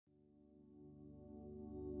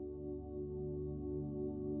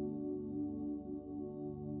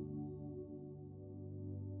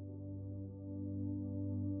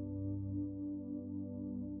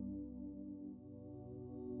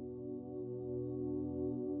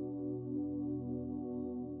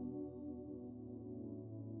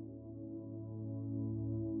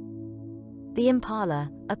The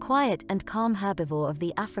impala, a quiet and calm herbivore of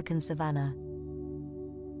the African savanna.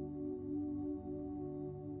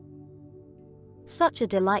 Such a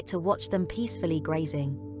delight to watch them peacefully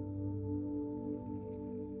grazing.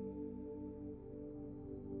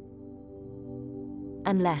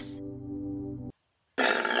 Unless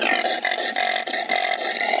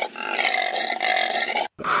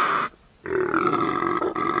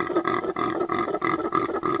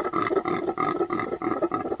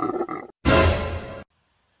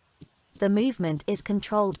the movement is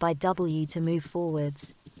controlled by W to move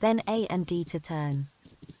forwards, then A and D to turn.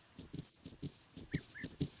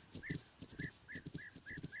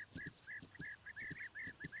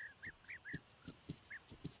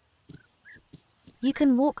 You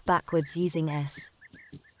can walk backwards using S.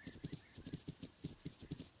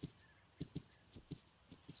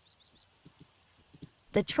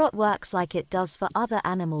 The trot works like it does for other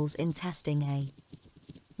animals in testing A.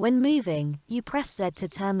 When moving, you press Z to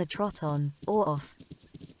turn the trot on or off.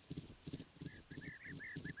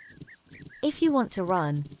 If you want to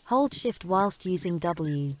run, hold Shift whilst using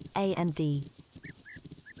W, A and D.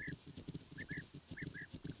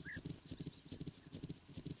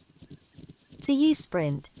 To use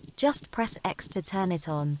sprint, just press X to turn it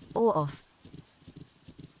on or off.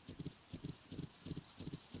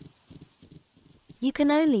 You can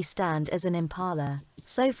only stand as an impala,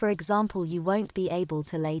 so for example you won't be able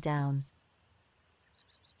to lay down.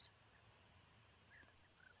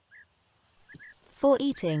 For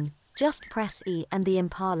eating, just press E and the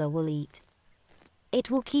impala will eat.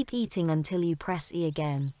 It will keep eating until you press E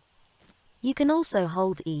again. You can also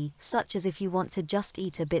hold E, such as if you want to just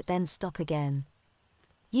eat a bit then stop again.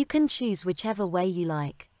 You can choose whichever way you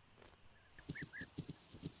like.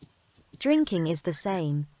 Drinking is the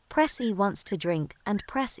same, press E once to drink and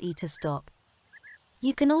press E to stop.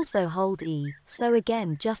 You can also hold E, so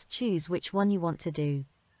again just choose which one you want to do.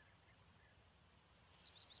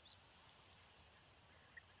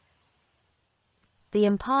 The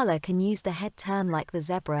impala can use the head turn like the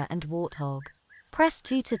zebra and warthog. Press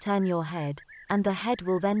 2 to turn your head, and the head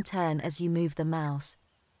will then turn as you move the mouse.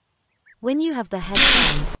 When you have the head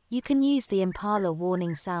turned, you can use the impala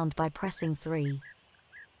warning sound by pressing 3.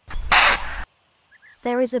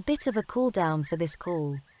 There is a bit of a cooldown for this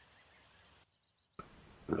call.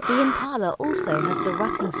 The impala also has the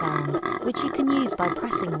rutting sound, which you can use by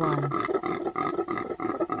pressing 1.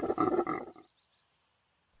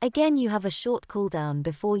 Again you have a short cooldown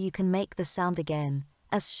before you can make the sound again,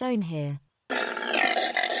 as shown here.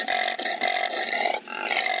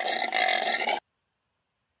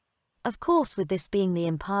 Of course, with this being the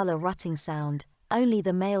impala rutting sound, only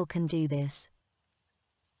the male can do this.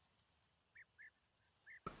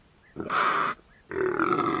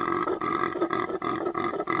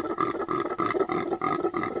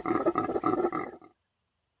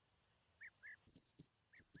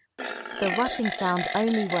 The rutting sound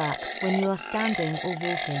only works when you are standing or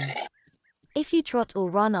walking. If you trot or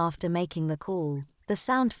run after making the call, the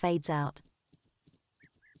sound fades out.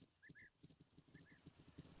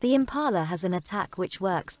 The impala has an attack which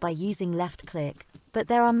works by using left click, but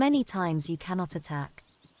there are many times you cannot attack.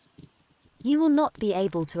 You will not be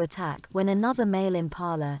able to attack when another male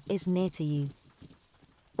impala is near to you,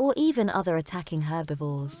 or even other attacking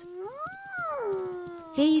herbivores.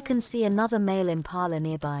 Here you can see another male impala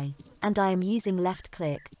nearby, and I am using left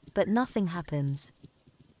click, but nothing happens.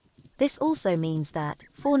 This also means that,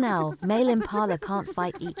 for now, male impala can't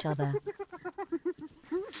fight each other.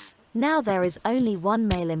 Now there is only one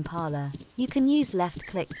male impala, you can use left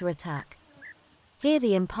click to attack. Here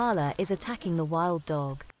the impala is attacking the wild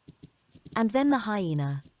dog. And then the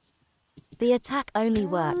hyena. The attack only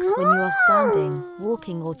works when you are standing,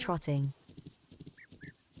 walking or trotting.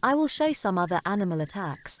 I will show some other animal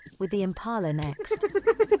attacks, with the impala next.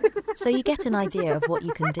 So you get an idea of what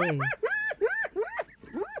you can do.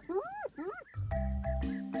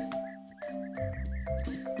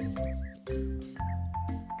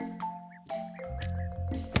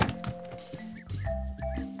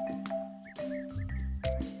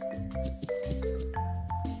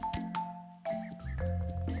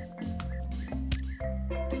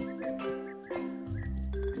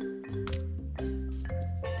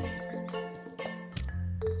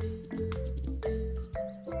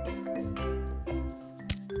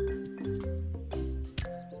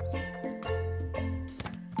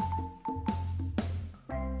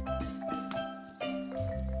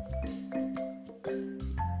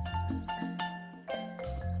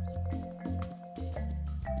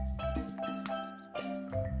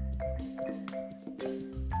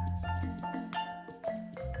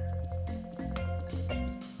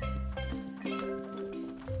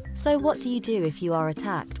 So what do you do if you are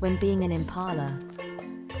attacked when being an impala?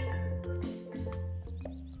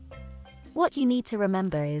 What you need to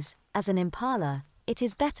remember is, as an impala, it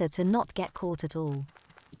is better to not get caught at all.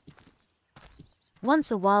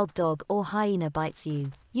 Once a wild dog or hyena bites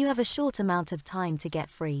you, you have a short amount of time to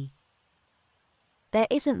get free. There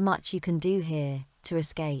isn't much you can do here to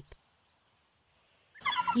escape.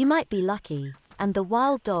 You might be lucky, and the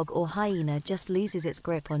wild dog or hyena just loses its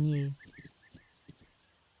grip on you.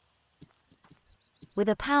 With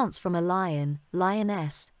a pounce from a lion,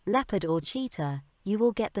 lioness, leopard or cheetah, you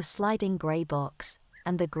will get the sliding grey box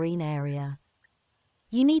and the green area.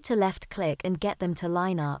 You need to left-click and get them to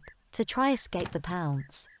line up to try escape the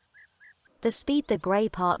pounce. The speed the grey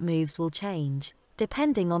part moves will change,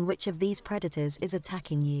 depending on which of these predators is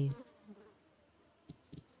attacking you.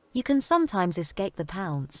 You can sometimes escape the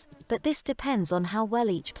pounce, but this depends on how well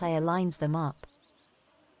each player lines them up.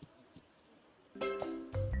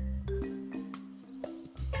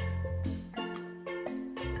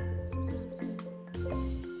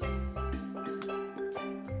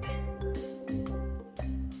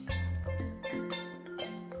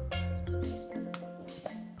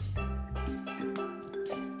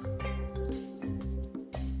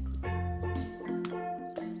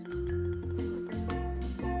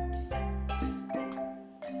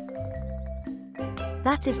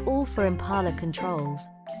 That is all for Impala controls.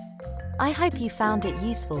 I hope you found it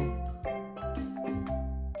useful.